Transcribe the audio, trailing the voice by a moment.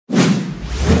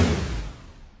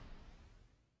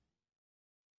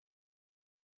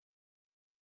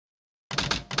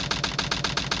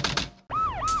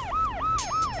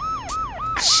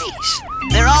Sheesh,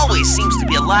 there always seems to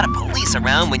be a lot of police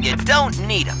around when you don't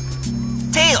need them.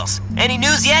 Tails, any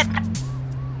news yet?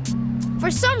 For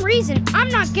some reason, I'm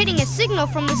not getting a signal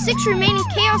from the 6 remaining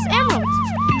Chaos Emeralds.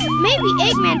 Maybe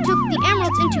Eggman took the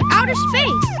emeralds into outer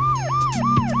space.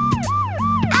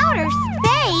 Outer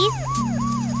space?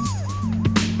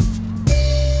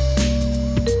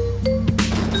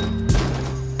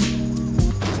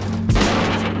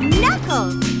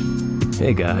 Knuckles!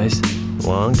 Hey guys,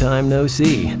 long time no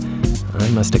see. I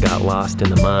must have got lost in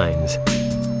the mines.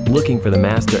 Looking for the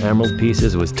Master Emerald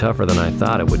pieces was tougher than I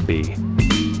thought it would be.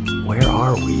 Where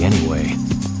are we anyway?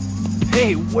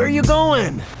 Hey, where you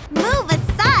going? Move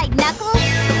aside, Knuckles!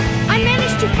 I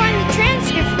managed to find the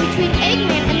transcripts between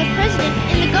Eggman and the President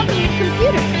in the government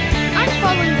computer. I'm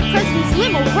following the President's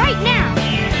limo right now.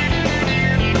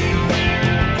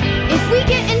 If we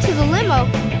get into the limo,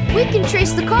 we can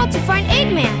trace the call to find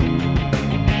Eggman.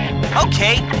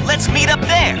 Okay, let's meet up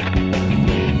there.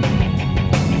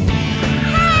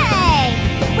 Hey!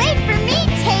 Wait for me,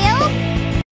 Tails!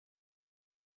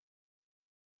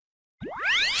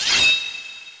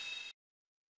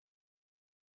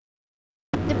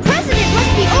 The President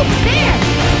must be over there.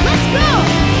 Let's go!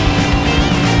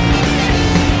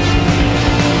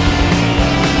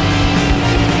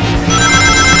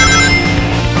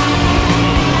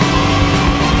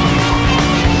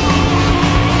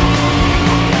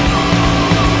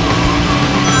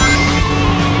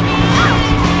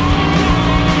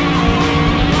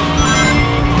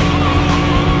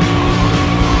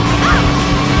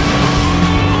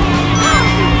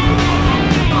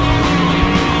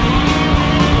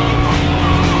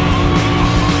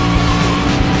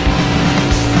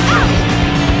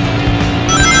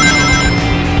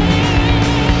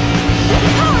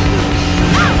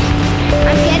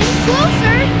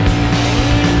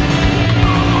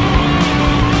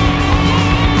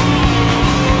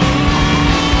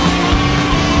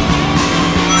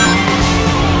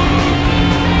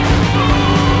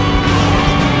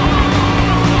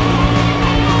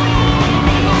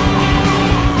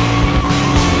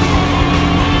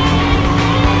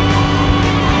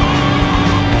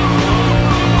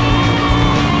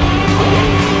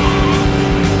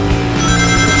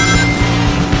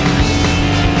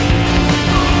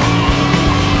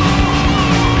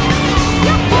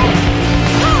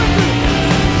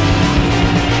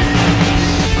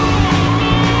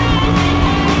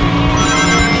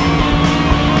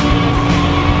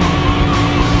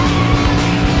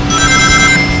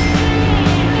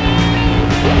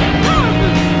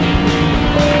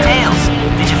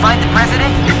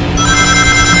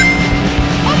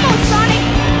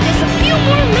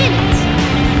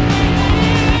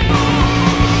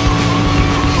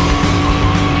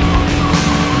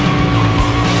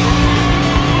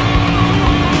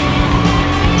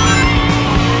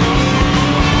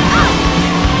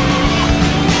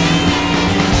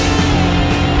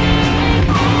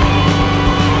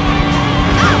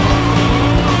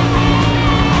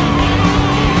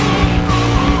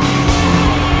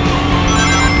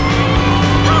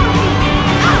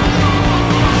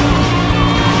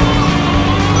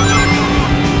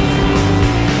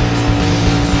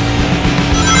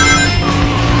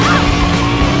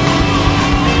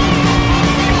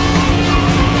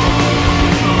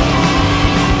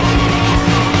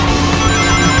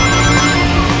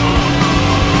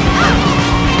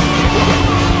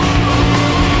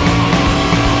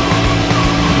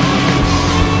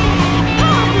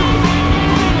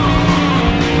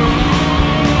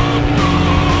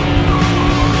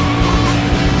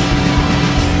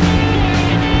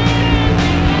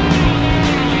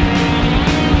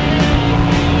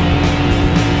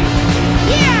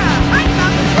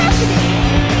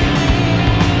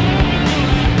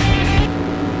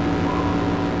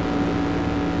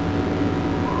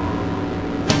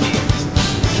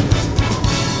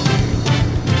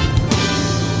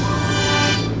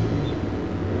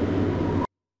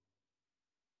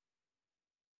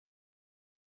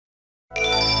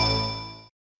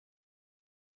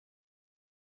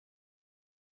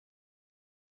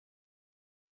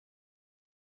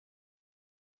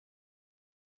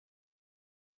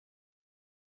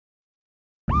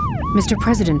 Mr.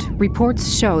 President,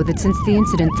 reports show that since the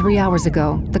incident 3 hours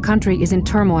ago, the country is in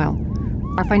turmoil.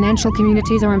 Our financial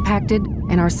communities are impacted,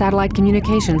 and our satellite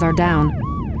communications are down.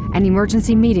 An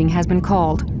emergency meeting has been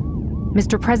called.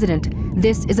 Mr. President,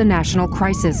 this is a national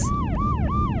crisis.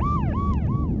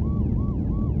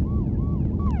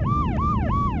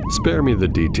 Spare me the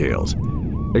details.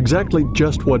 Exactly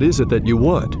just what is it that you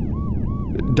want?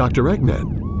 Dr.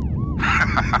 Eggman?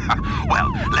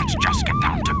 Well, let's just get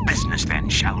down to business then,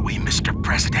 shall we, Mr.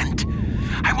 President?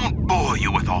 I won't bore bore you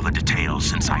with all the details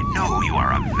since I know you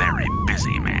are a very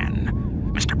busy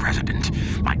man. Mr. President,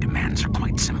 my demands are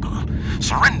quite simple.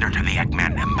 Surrender to the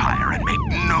Eggman Empire and make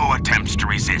no attempts to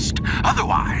resist.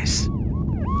 Otherwise,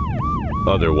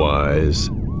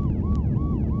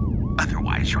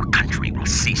 your country will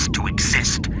cease to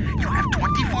exist. You have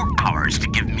 24 hours to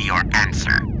give me your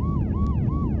answer.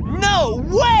 No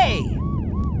way!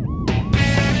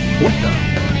 What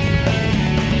the?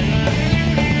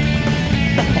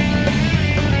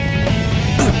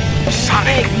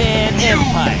 Sonic! Eggman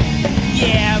Empire.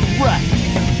 Yeah, right.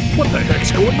 What the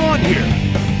heck's going on here?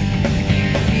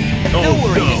 Don't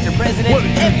worry, no. Mr. President. What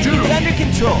did you Everything's do? under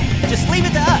control. Just leave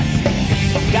it to us.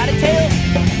 Got it, Tails?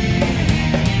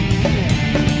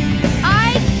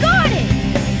 I got it!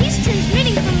 He's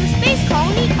transmitting from the space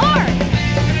colony Ark.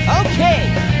 Okay,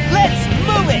 let's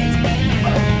move it!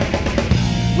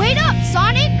 Wait up,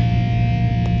 Sonic!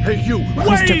 Hey, you!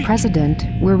 Mr. Wait! President,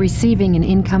 we're receiving an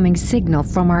incoming signal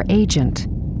from our agent.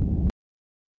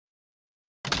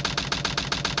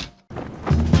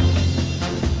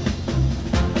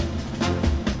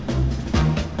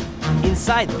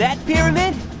 Inside that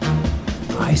pyramid?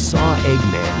 I saw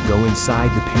Eggman go inside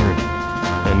the pyramid.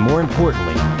 And more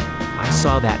importantly, I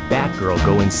saw that Batgirl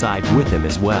go inside with him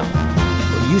as well.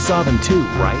 Well, you saw them too,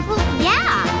 right? Well,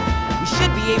 yeah. We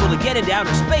should be able to get into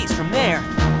outer space from there.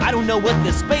 I don't know what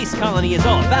this space colony is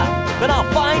all about, but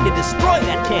I'll find and destroy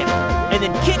that cannon, and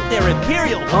then kick their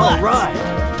Imperial butts. All right.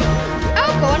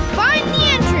 I'll go and find the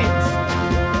entrance.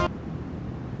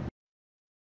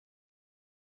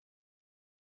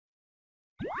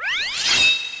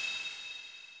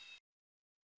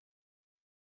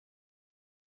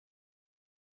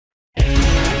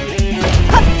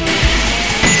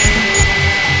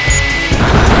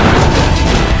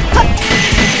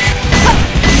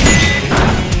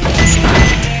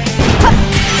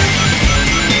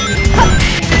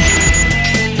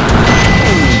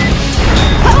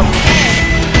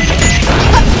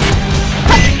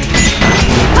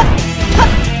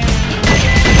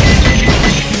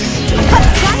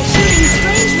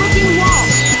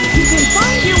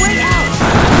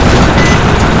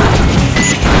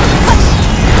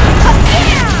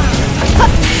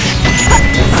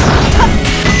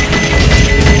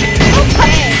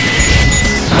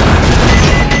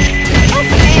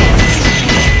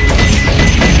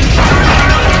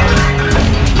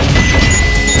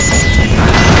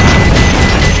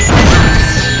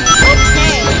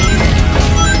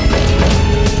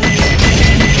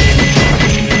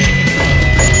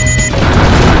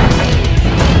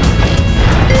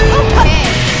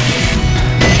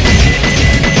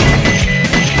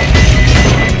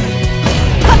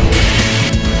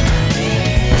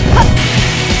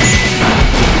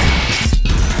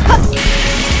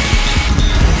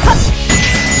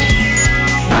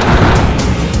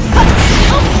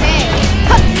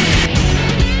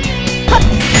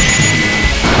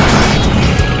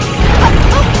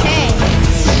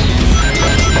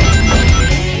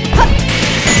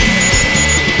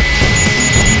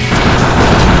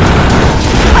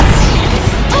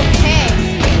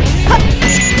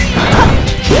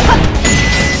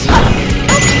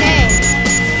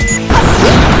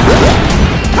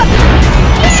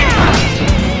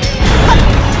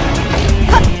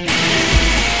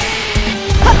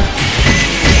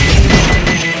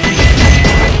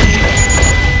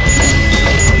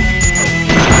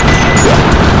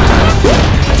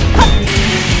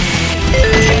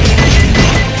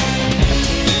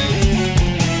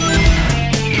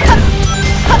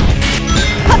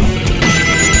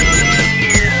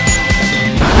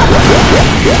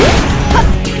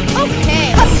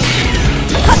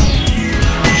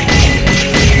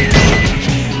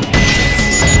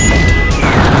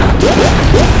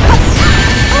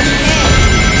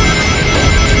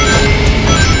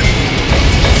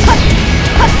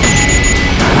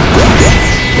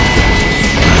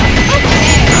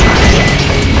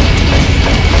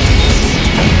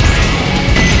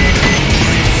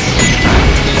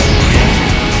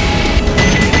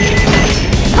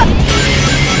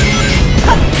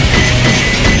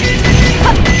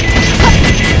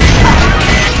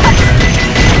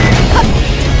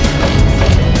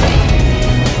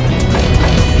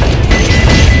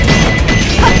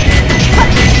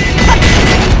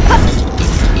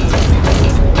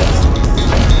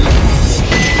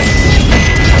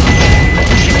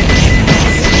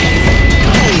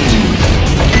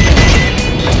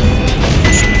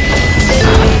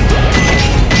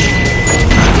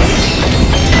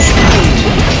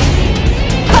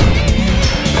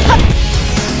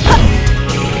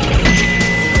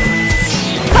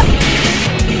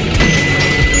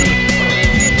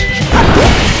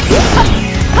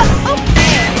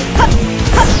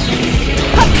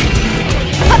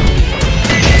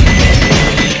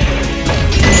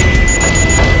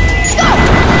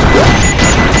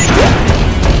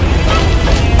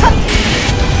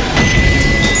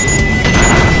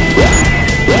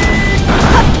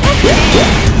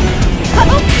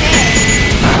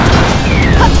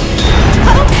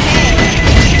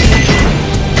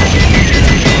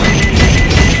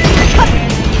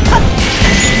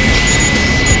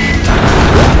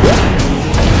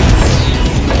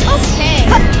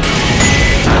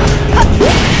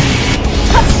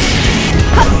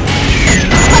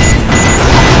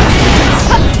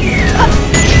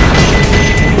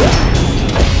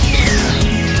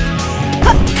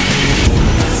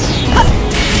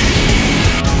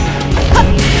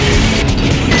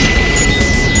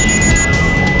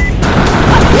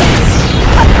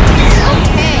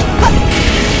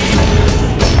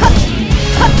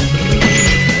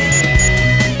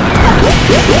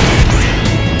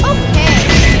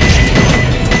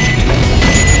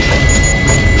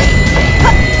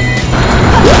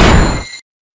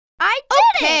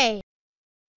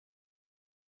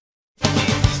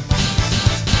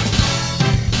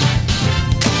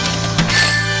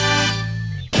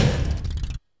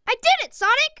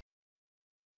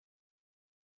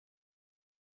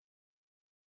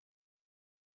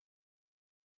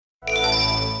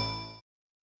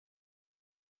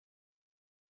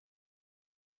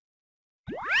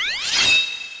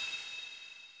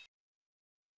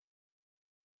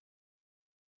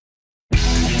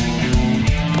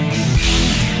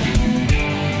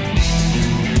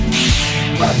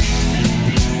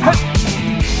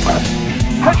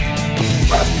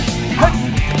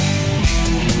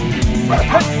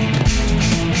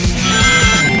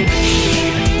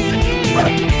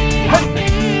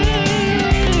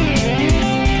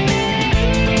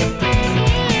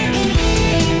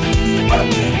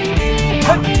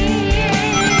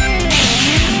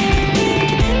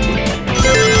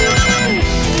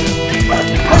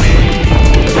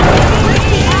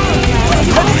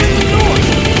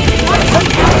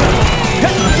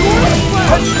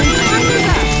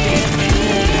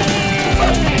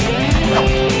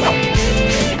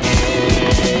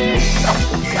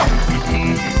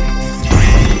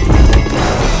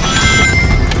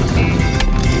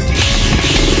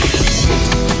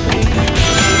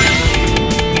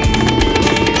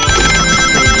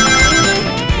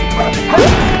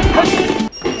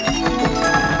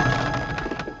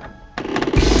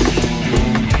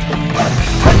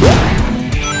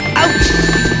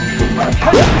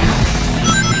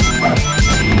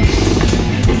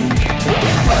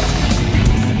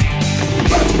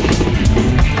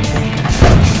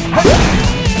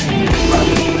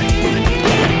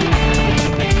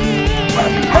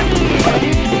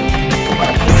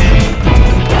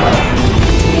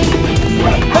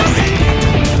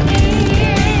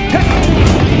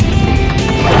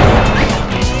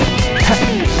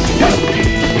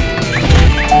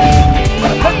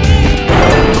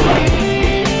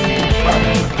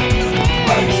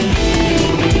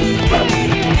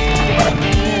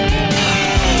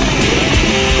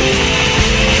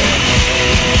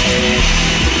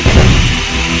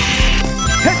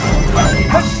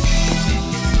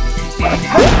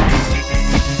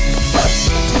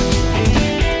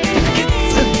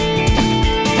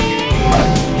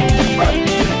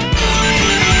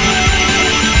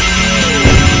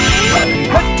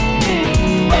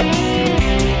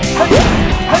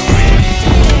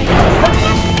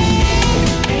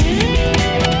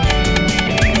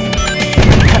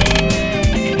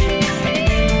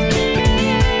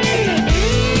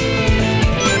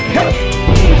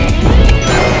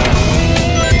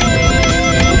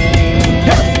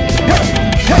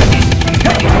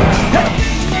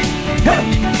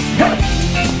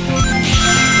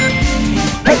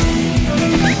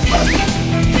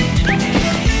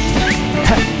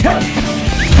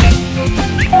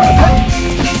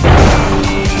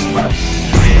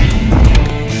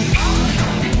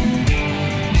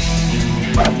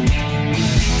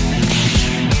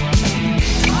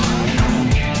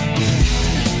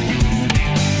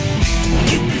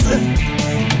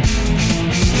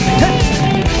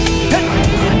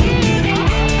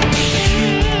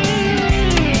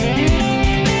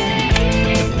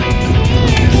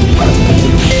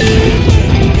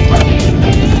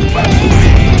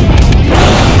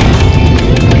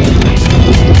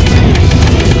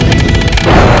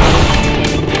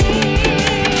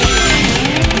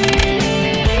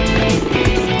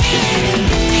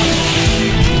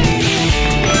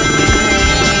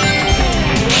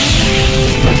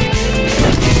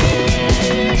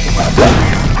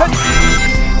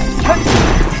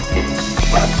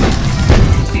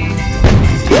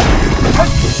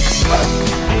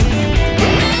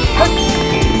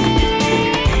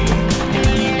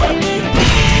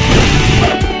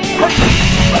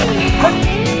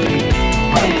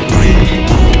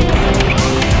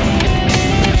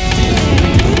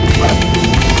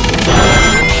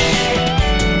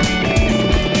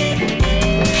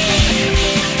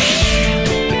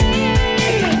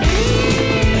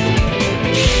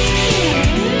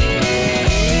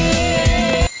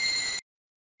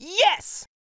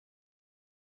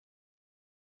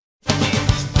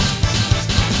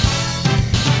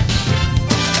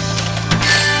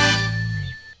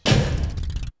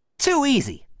 Too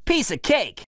easy. Piece of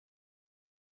cake.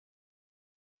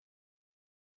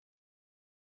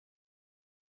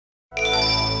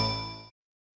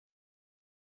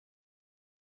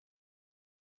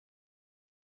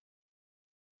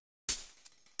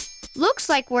 Looks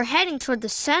like we're heading toward the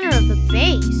center of the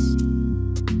base.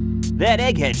 That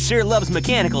egghead sure loves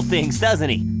mechanical things, doesn't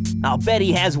he? I'll bet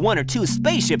he has 1 or 2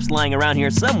 spaceships lying around here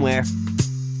somewhere.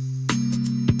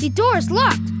 The door's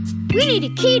locked. We need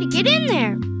a key to get in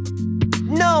there.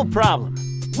 No problem.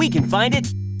 We can find it.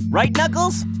 Right,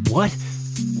 Knuckles? What?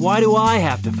 Why do I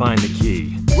have to find the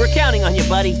key? We're counting on you,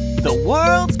 buddy. The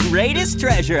world's greatest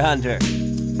treasure hunter.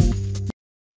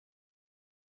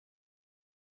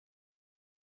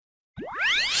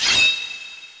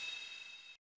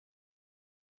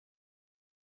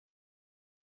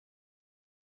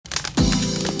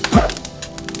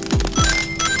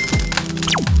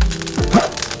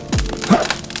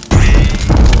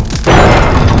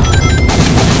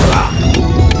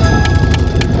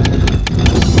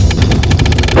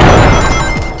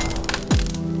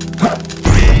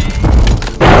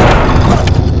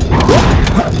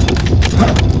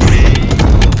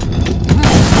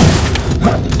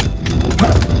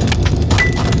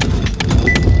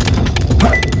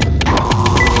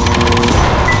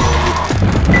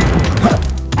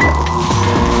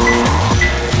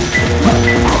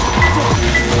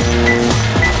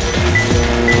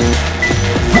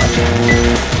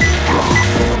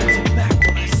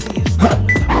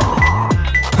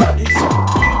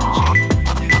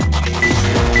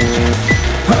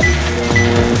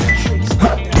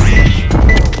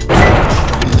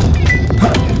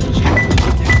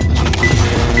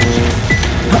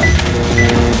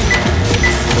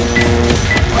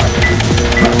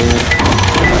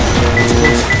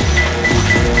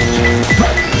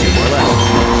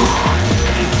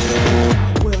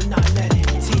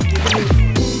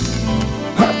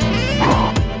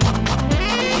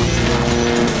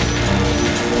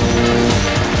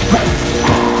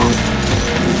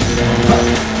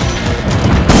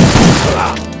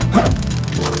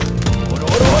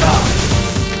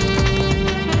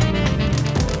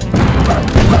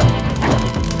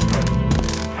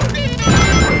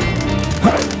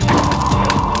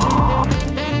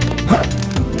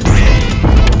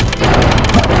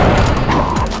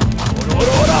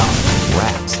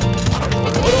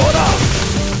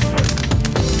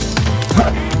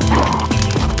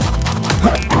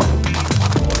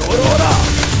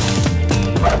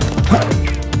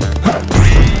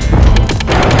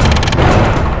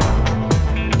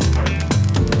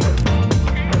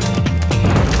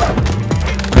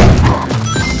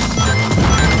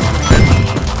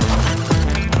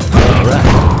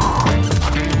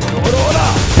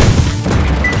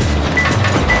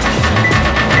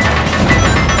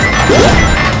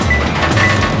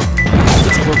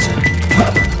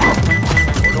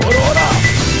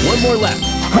 One more left.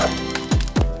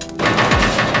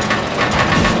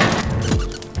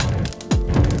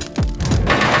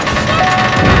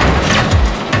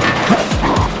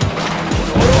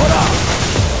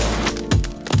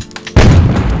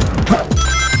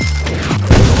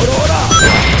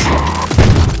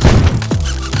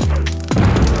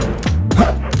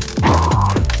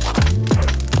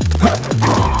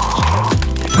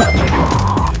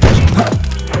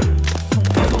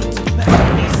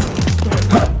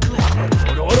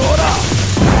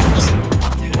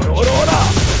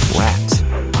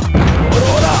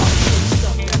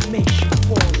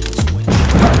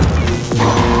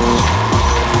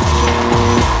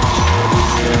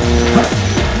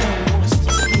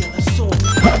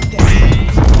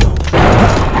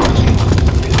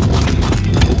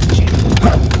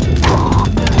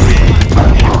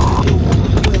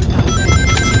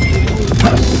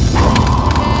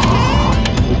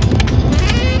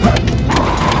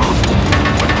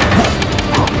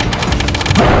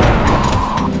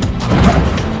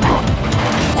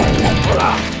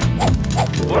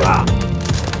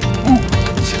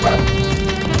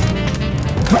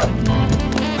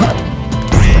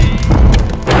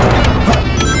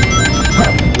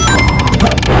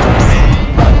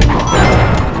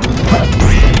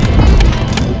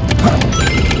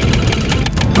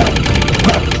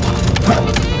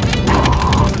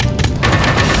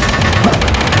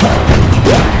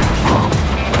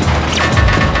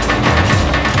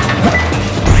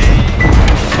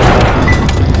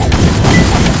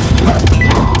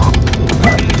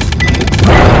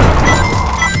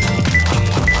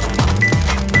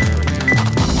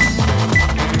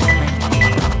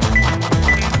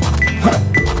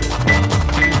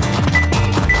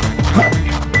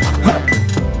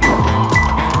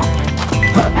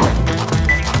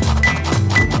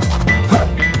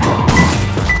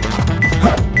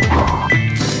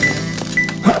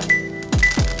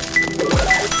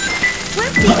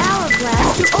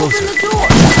 Open the door.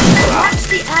 Watch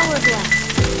the hourglass.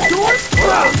 Doors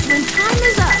close when time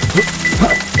is up.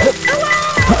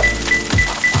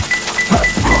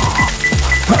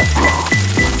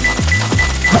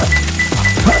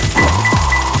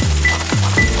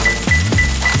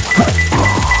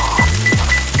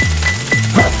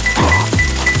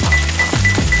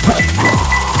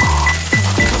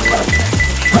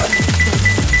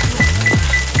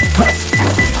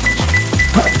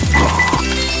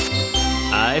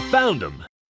 I found him.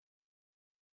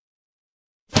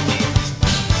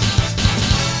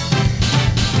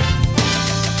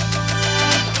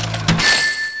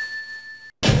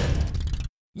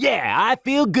 Yeah, I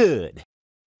feel good.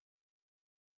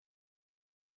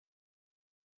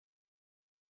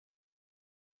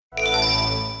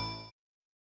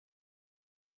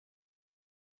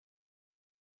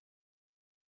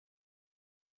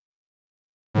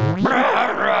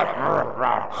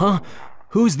 Huh?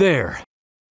 Who's there?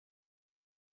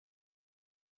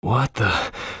 What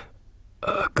the...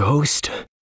 A ghost?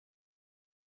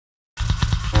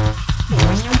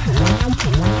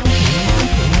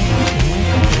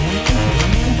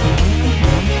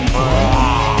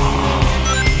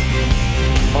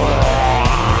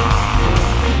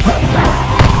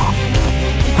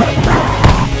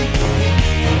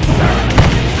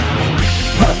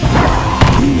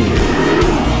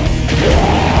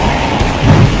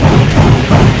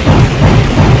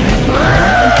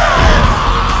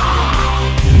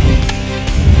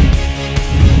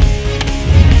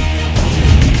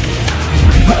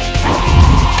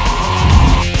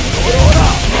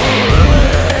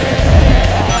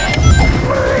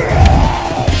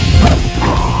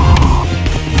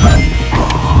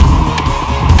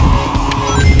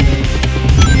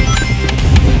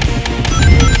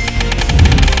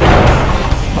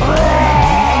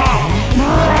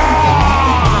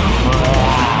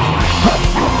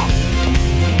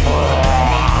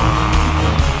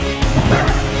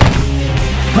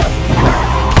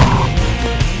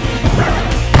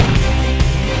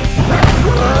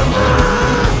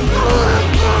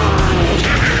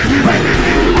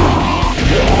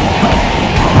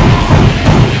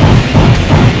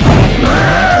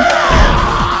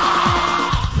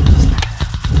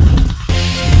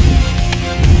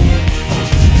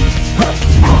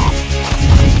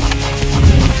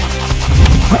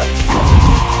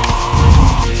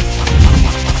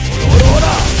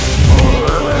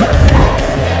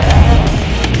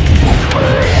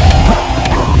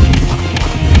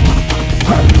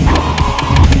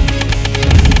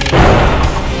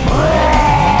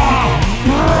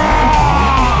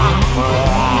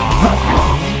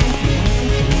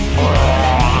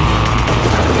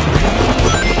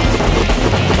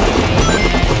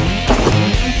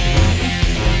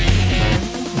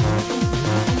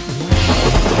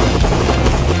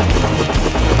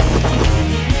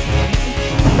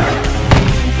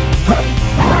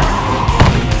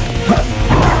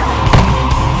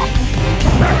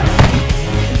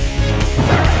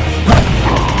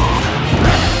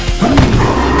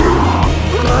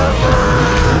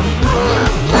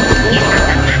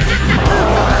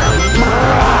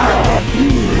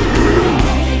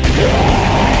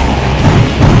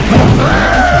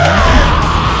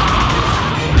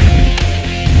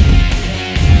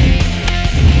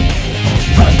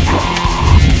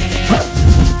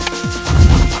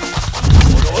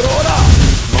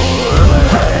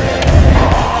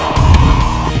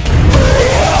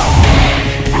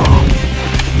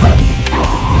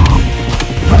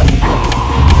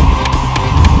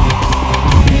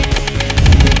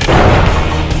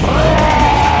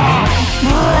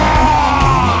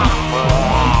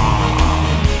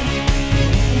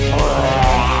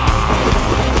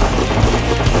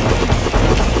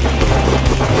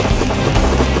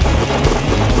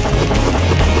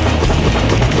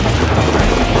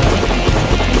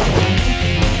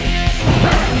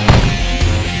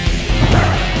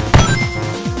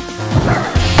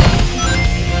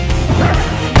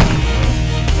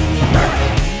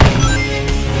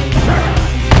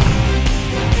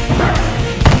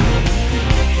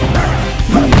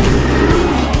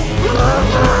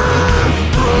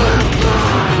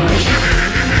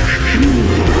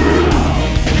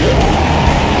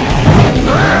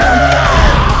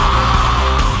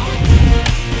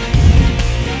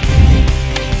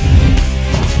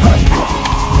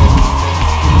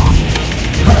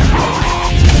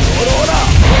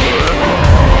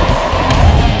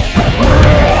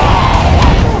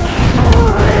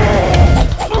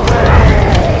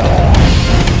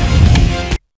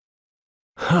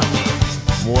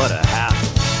 What a hassle.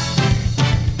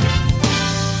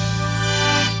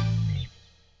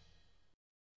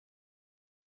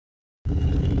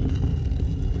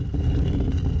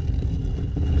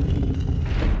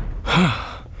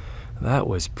 That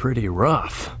was pretty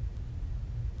rough.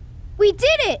 We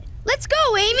did it! Let's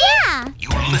go, Amy! Yeah! You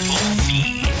little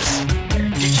thieves.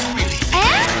 Did you really think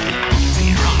Eh?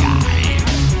 we're alive?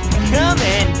 Come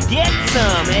and get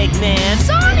some, Eggman!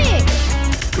 Sonic!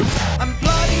 I'm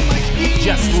plotting my schemes.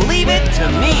 Just leave it to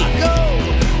me!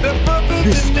 They're perfect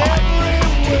in every way.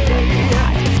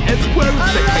 As well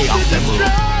as the Chaos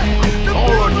Emerald.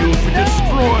 All on you to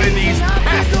destroy these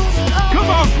pests. Come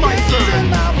out, my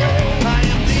servant! I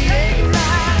am the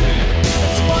Eggman.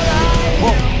 That's what I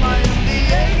am. I am the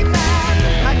Eggman.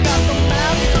 I got the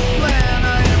master plan. I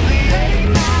am the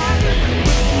Eggman with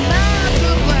the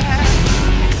master plan.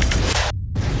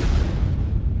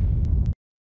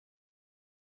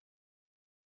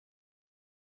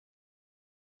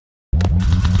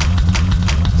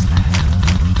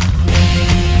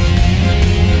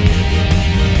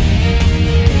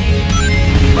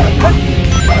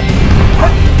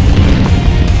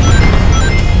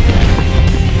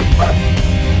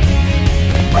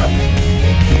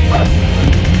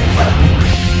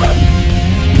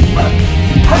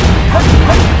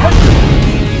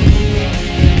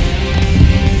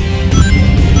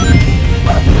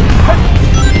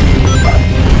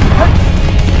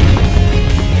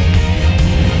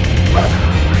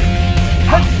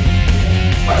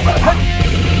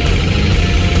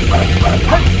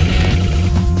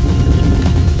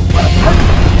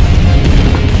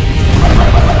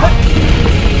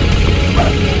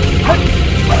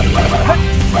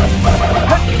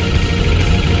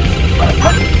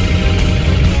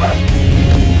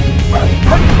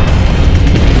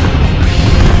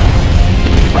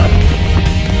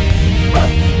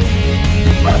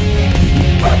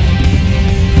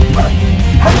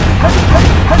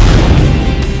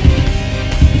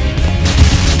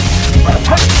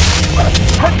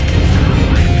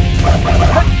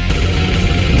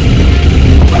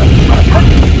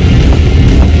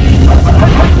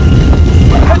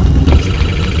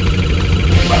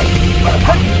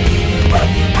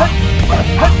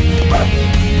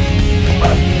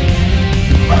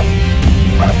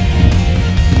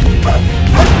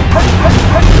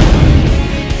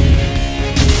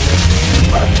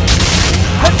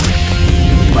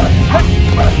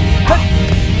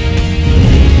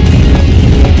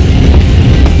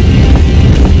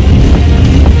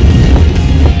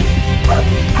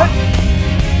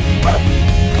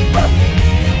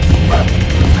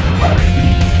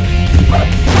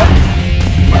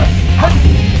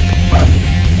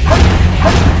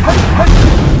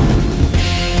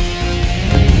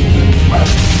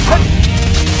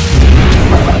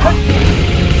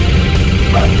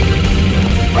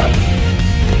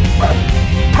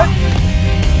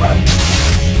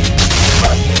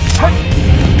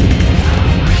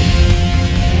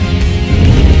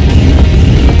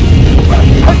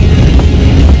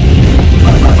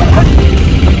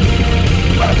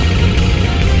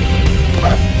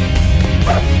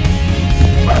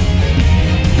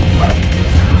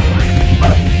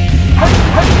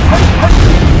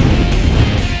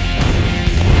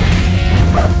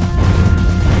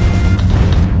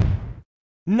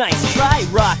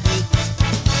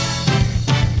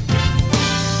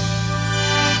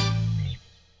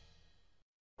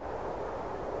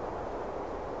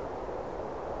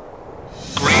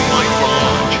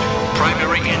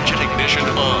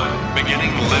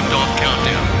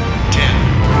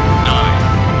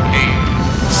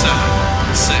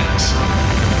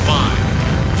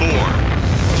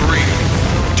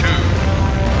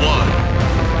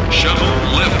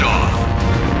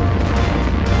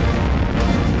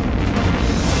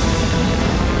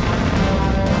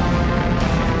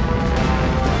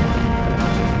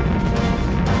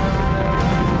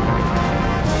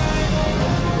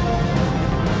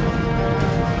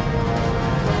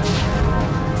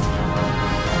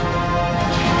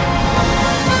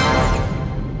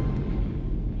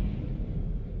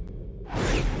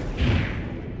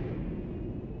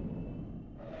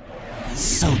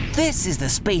 this is the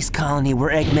space colony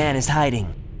where Eggman is hiding.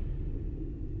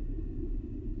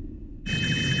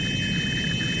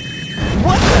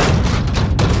 What the?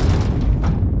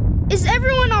 Is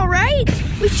everyone all right?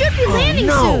 We should be landing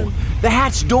soon. The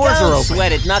hatch doors are Don't open.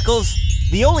 sweat it, Knuckles.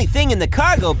 The only thing in the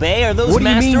cargo bay are those What do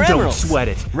you Master mean, don't Emeralds. sweat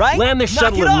it? Right? Land the Knock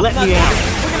shuttle it and off, let me Knuckles.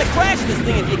 out. We're gonna crash this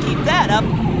thing if you keep that up.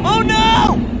 Oh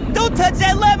no! Don't touch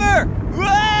that lever!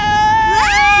 Whoa!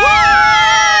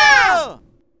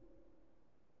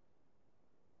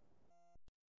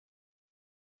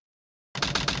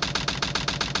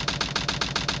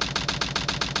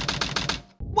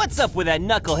 What's up with that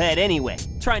knucklehead anyway?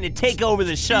 Trying to take over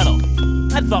the shuttle.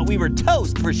 I thought we were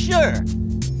toast for sure.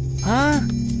 Huh?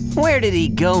 Where did he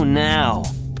go now?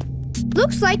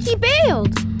 Looks like he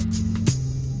bailed.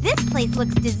 This place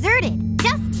looks deserted.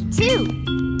 Dusty, too.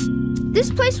 This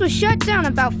place was shut down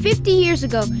about 50 years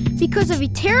ago because of a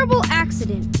terrible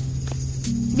accident.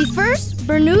 The first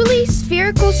Bernoulli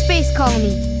spherical space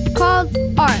colony, called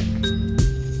ARC.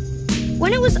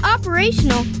 When it was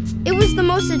operational, it was the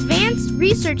most advanced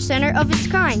research center of its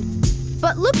kind.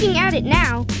 But looking at it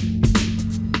now,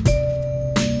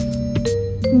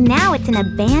 Now it's an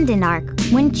abandoned ark,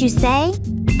 wouldn't you say?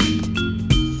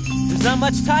 There's not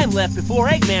much time left before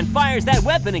Eggman fires that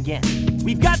weapon again.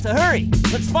 We've got to hurry.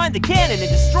 Let's find the cannon and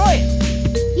destroy it.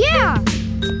 yeah!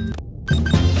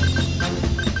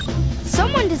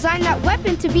 Someone designed that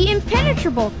weapon to be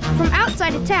impenetrable from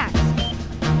outside attacks.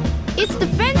 Its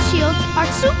defense shields are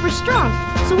super strong,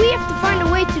 so we have to find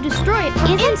a way to destroy it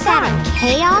from Isn't inside. that a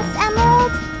Chaos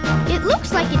Emerald? It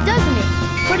looks like it, doesn't it?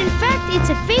 But in fact, it's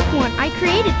a fake one I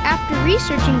created after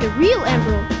researching the real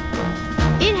emerald.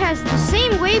 It has the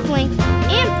same wavelength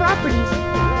and properties,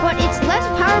 but it's less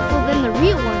powerful than the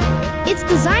real one. It's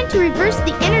designed to reverse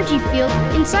the energy field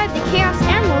inside the Chaos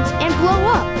Emeralds and blow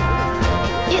up.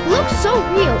 It looks so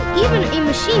real, even a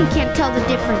machine can't tell the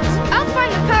difference. I'll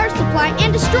find the power supply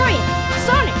and destroy it.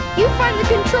 Sonic, you find the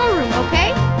control room,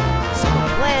 okay? So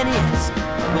the plan is,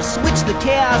 we'll switch the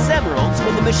Chaos Emeralds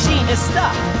when the machine is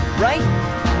stopped, right?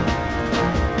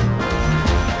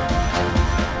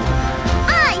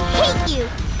 I hate you!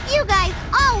 You guys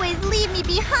always leave me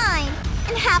behind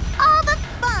and have all the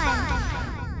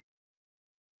fun!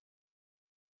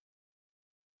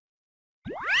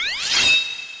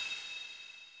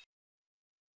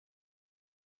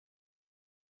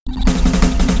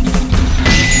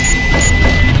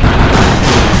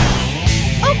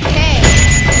 Okay.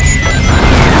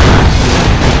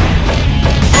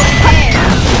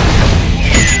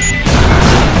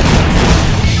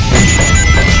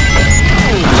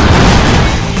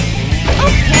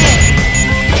 Okay.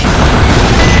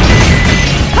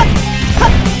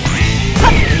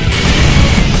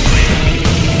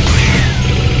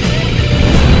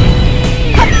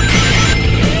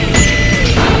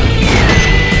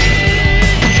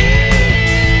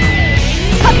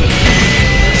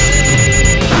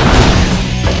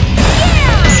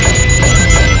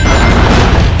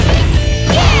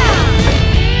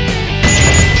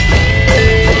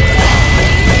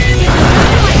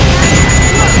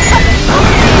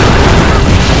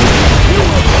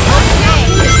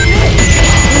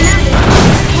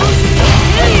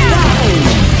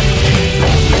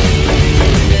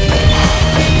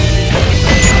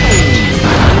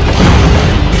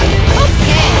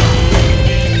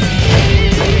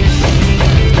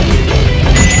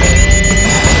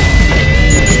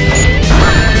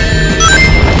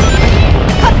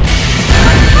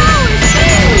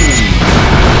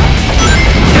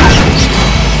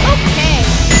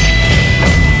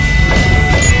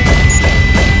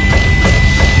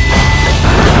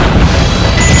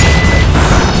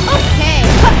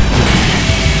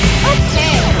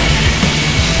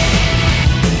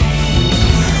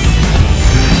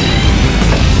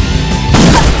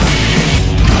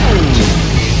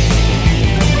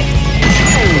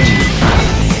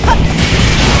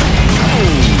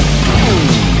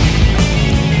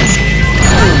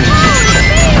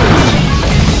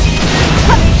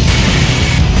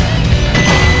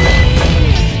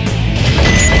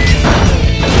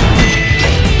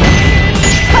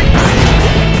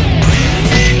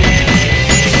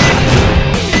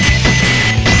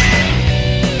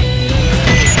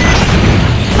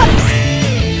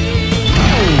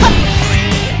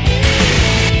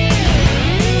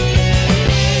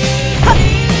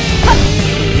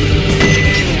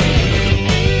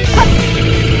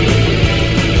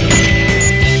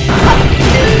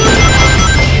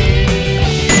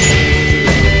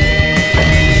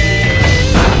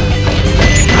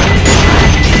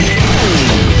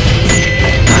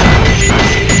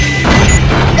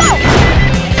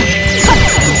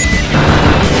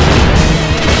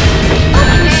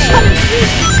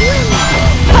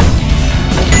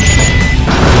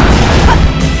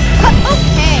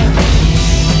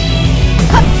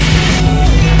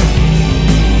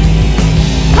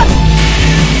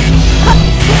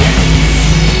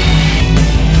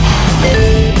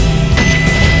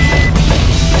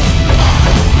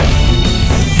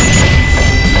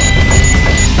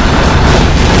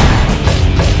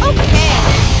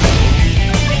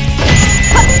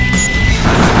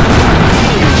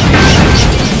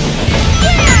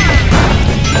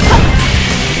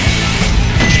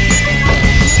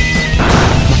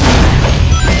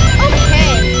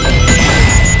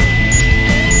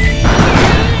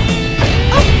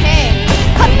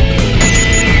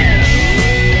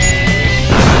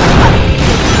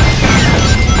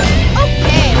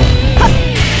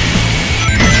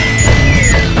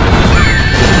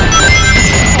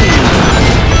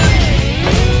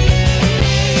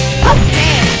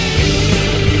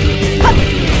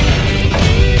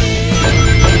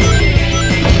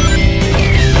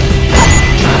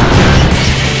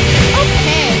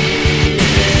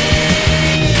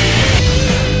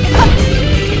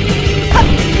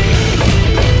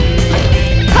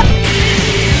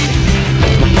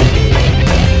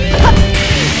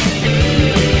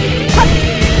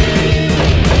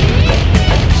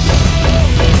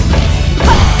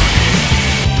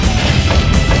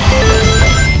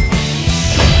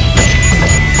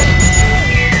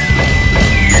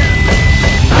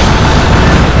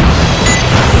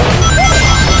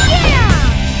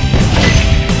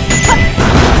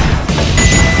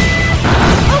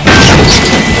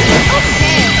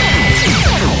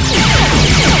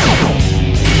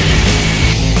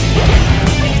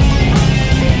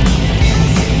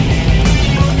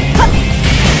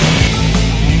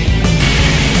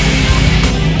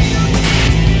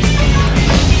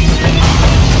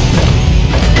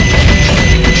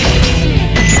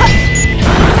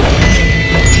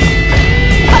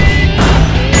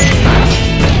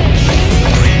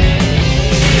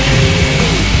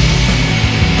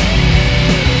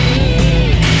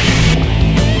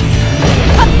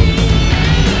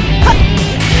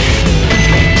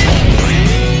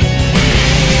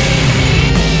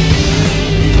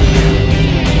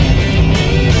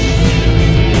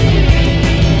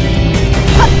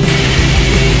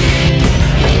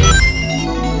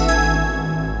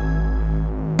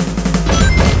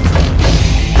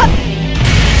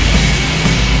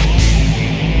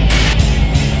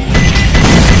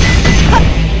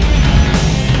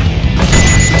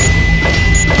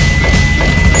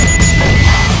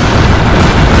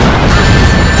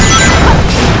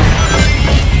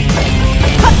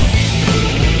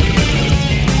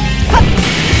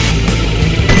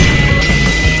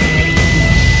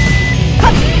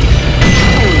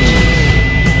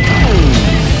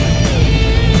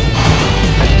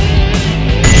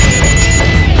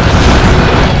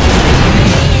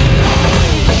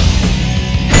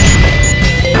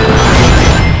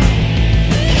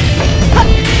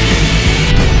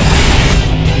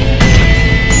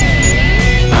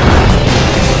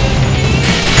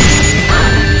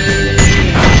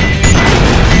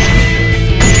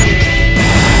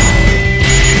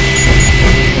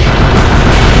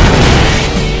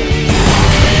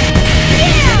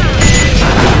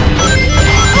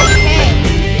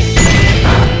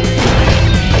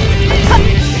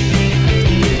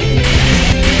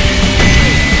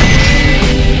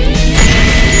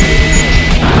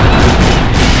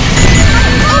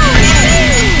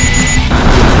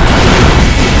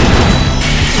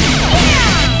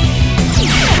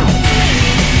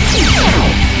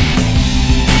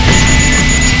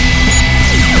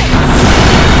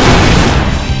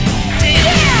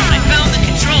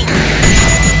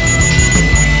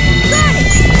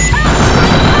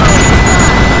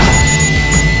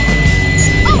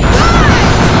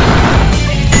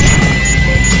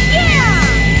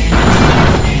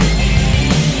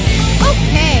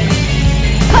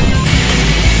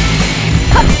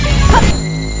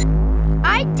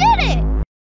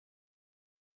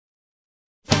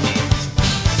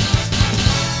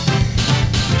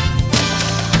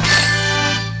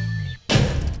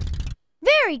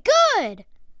 Very good!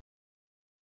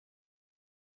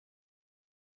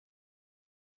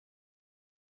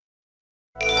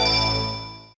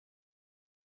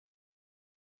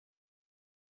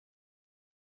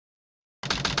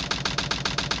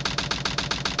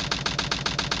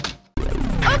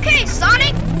 Okay,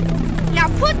 Sonic! Now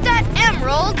put that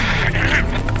emerald...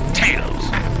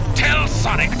 Tails, tell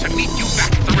Sonic to meet you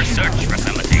back at the research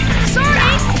facility.